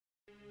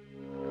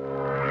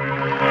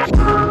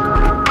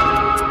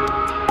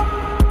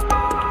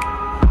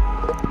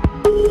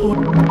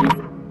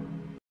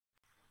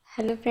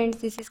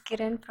friends, this is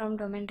Kiran from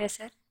Domain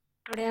Racer.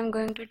 Today I am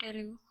going to tell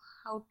you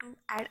how to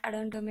add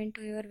Addon domain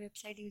to your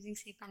website using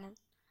cPanel.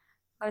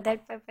 For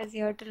that purpose,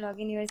 you have to log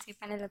in your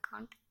cPanel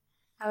account.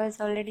 I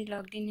was already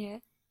logged in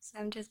here, so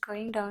I am just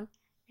going down,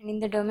 and in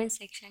the domain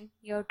section,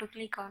 you have to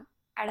click on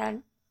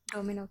Addon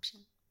domain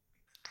option.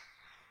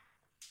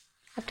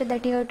 After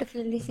that, you have to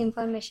fill this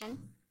information.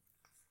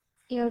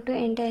 You have to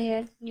enter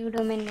here new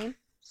domain name.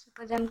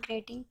 Suppose I am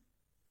creating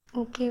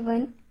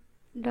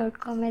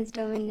ok1.com as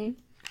domain name.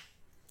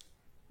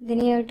 Then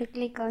you have to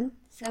click on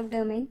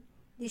subdomain.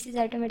 This is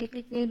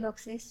automatically fill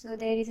boxes, so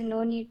there is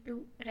no need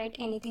to write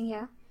anything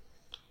here.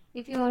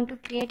 If you want to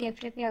create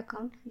FTP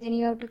account, then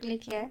you have to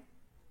click here.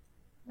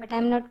 But I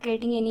am not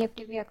creating any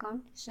FTP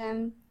account, so I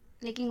am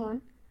clicking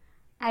on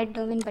add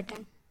domain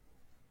button.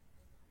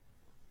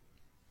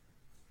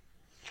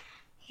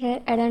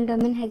 Here Addon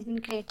domain has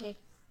been created.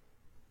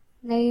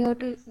 Now you have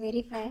to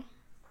verify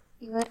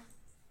your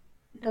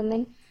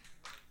domain.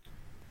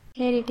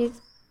 Here it is,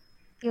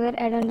 your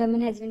Addon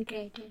domain has been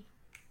created.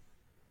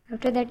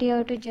 After that, you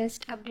have to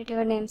just update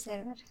your name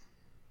server.